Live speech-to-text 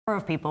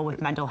of people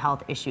with mental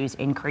health issues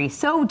increase,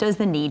 so does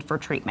the need for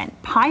treatment.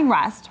 Pine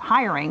Rest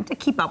hiring to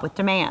keep up with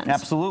demand.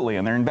 Absolutely,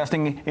 and they're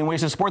investing in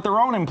ways to support their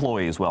own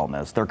employees'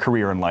 wellness, their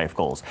career and life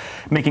goals,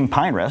 making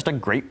Pine Rest a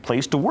great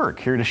place to work.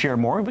 Here to share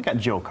more, we've got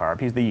Joe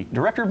Karp. He's the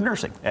Director of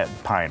Nursing at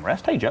Pine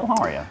Rest. Hey, Joe, how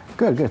are you?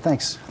 Good, good.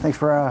 Thanks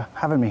for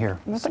having me here.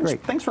 Well,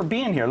 thanks for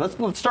being here.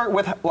 Let's start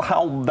with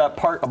how that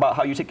part about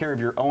how you take care of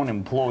your own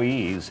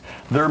employees.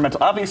 Their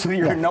mental, obviously,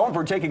 you're known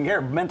for taking care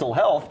of mental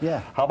health.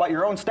 Yeah. How about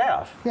your own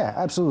staff? Yeah,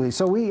 absolutely.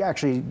 So we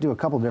actually do a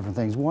couple different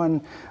things.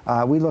 One,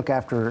 we look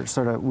after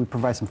we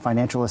provide some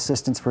financial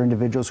assistance for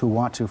individuals who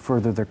want to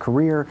further their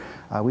career.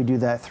 We do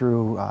that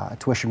through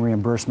tuition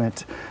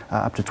reimbursement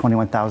up to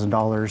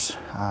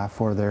 $21,000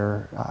 for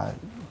their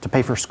to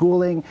pay for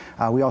schooling.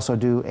 We also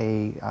do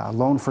a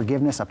loan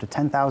forgiveness up to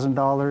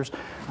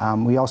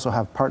 $10,000. We also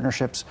have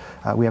partnerships.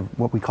 We have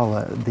what we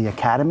call the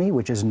Academy,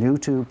 which is new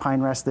to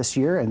Pine Rest this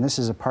year, and this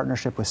is a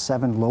partnership with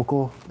 7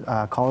 local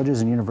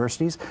colleges and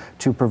universities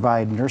to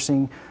provide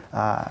nursing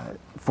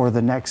for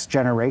the next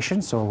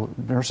generation. So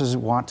nurses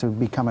want to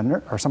become a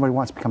nurse, or somebody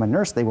wants to become a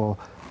nurse, they will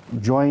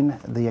join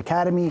the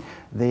academy,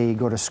 they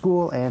go to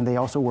school, and they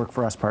also work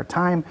for us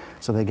part-time,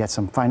 so they get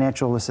some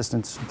financial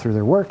assistance through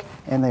their work,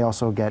 and they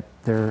also get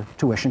their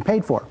tuition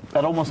paid for.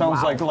 That almost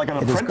sounds like an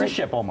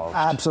apprenticeship almost.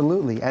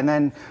 Absolutely, and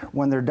then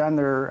when they're done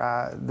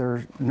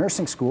their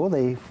nursing school,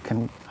 they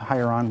can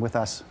hire on with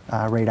us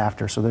right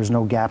after, so there's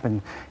no gap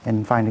in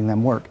finding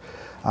them work.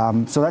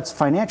 So that's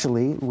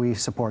financially, we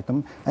support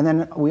them. And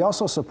then we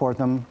also support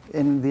them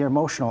in the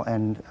emotional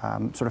and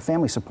sort of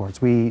family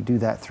supports. We do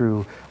that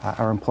through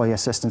our employee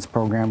assistance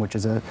program, which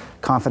is a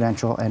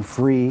confidential and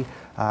free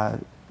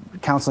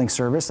counseling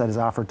service that is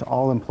offered to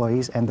all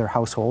employees and their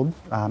household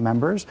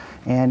members.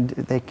 And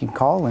they can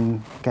call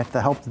and get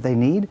the help that they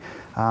need,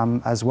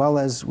 as well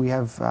as we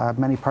have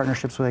many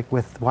partnerships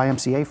with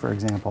YMCA, for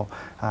example,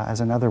 as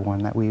another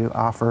one that we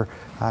offer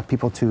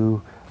people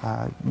to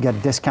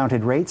get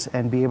discounted rates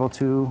and be able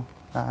to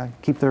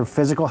keep their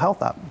physical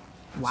health up.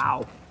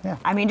 Wow. Yeah.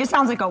 I mean, just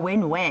sounds like a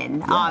win-win.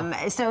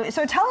 Yeah. So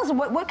tell us,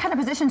 what kind of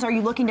positions are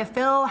you looking to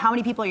fill? How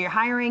many people are you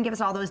hiring? Give us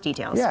all those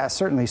details. Yeah,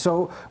 certainly.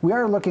 So we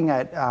are looking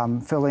at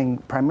filling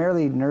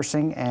primarily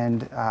nursing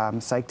and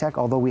psych tech,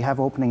 although we have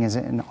openings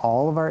in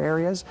all of our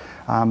areas.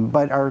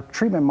 But our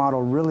treatment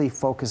model really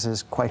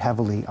focuses quite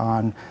heavily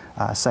on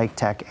psych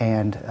tech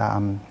and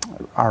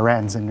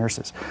RNs and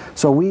nurses.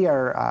 So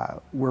we're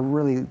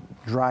really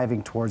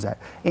driving towards that.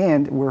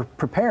 And we're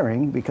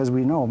preparing, because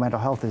we know mental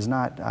health is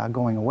not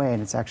going away,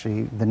 and it's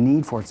actually the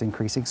need for it's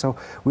increasing. So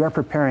we are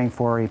preparing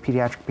for a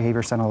Pediatric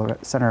Behavior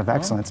Center of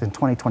Excellence in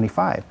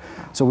 2025.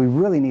 So we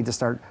really need to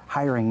start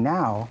hiring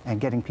now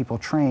and getting people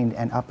trained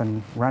and up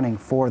and running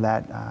for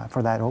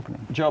that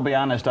opening. Joe, I'll be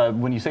honest,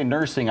 when you say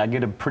nursing, I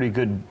get a pretty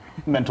good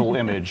mental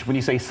image. When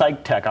you say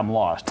psych tech, I'm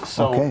lost.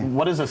 So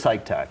what is a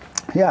psych tech?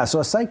 Yeah, so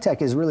a psych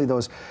tech is really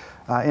those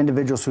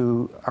individuals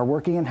who are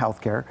working in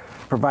healthcare,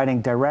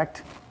 providing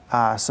direct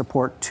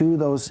support to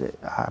those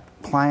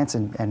clients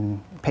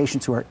and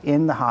patients who are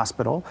in the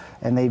hospital,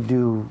 and they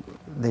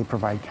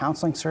provide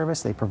counseling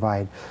service, they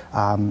provide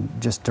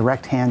just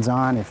direct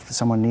hands-on. If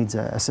someone needs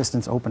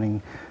assistance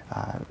opening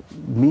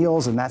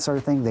meals and that sort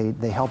of thing,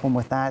 they help them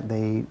with that.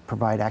 They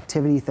provide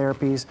activity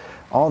therapies,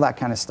 all that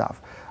kind of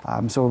stuff.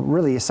 So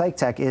really, a psych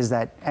tech is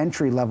that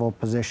entry-level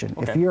position.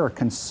 Okay. If you're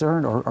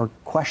concerned or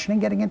questioning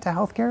getting into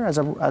healthcare as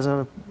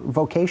a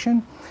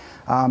vocation,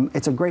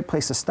 it's a great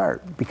place to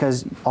start,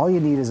 because all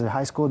you need is a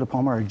high school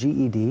diploma or a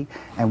GED,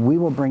 and we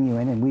will bring you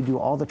in and we do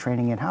all the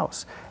training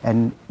in-house.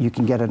 And you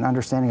can get an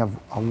understanding of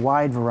a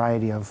wide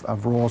variety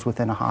of roles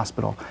within a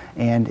hospital.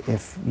 And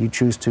if you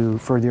choose to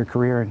further your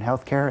career in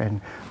healthcare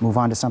and move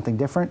on to something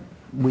different,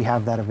 we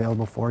have that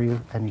available for you,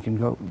 and you can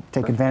go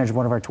take advantage of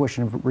one of our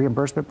tuition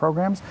reimbursement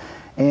programs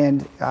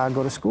and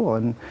go to school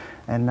and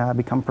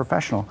become a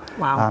professional.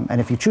 Wow. And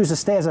if you choose to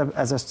stay as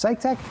a psych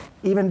tech,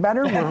 even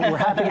better. We're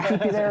happy to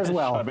keep you there as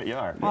well. I bet you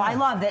are. Well, I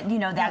love that,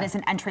 that is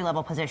an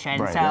entry-level position.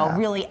 Right. So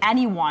really,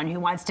 anyone who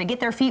wants to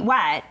get their feet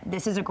wet,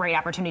 this is a great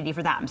opportunity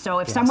for them. So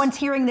if someone's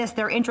hearing this,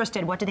 they're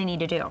interested, what do they need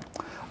to do?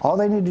 All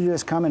they need to do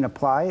is come and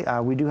apply.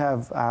 We do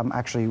have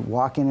actually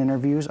walk-in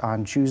interviews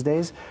on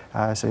Tuesdays,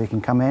 so you can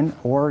come in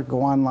or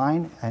go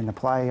online and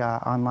apply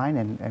online,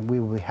 and we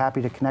will be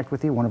happy to connect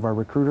with you. One of our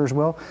recruiters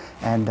will,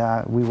 and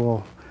we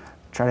will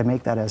try to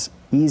make that as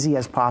easy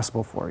as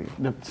possible for you.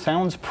 That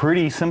sounds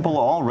pretty simple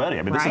already.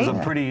 I mean, this is a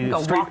pretty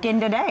walk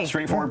in today.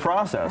 Straightforward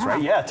process, right?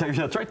 Yeah,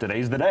 that's right.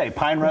 Today's the day.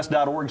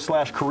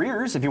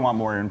 PineRest.org/careers if you want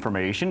more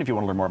information. If you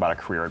want to learn more about a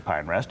career at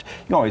Pine Rest,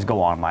 you can always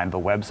go online to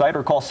the website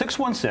or call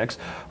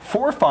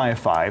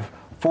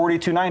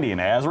 616-455-4290.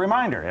 And as a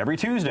reminder, every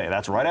Tuesday,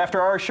 that's right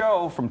after our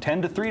show, from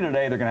 10 to 3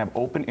 today, they're going to have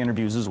open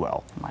interviews as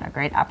well. What a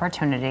great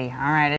opportunity. All right.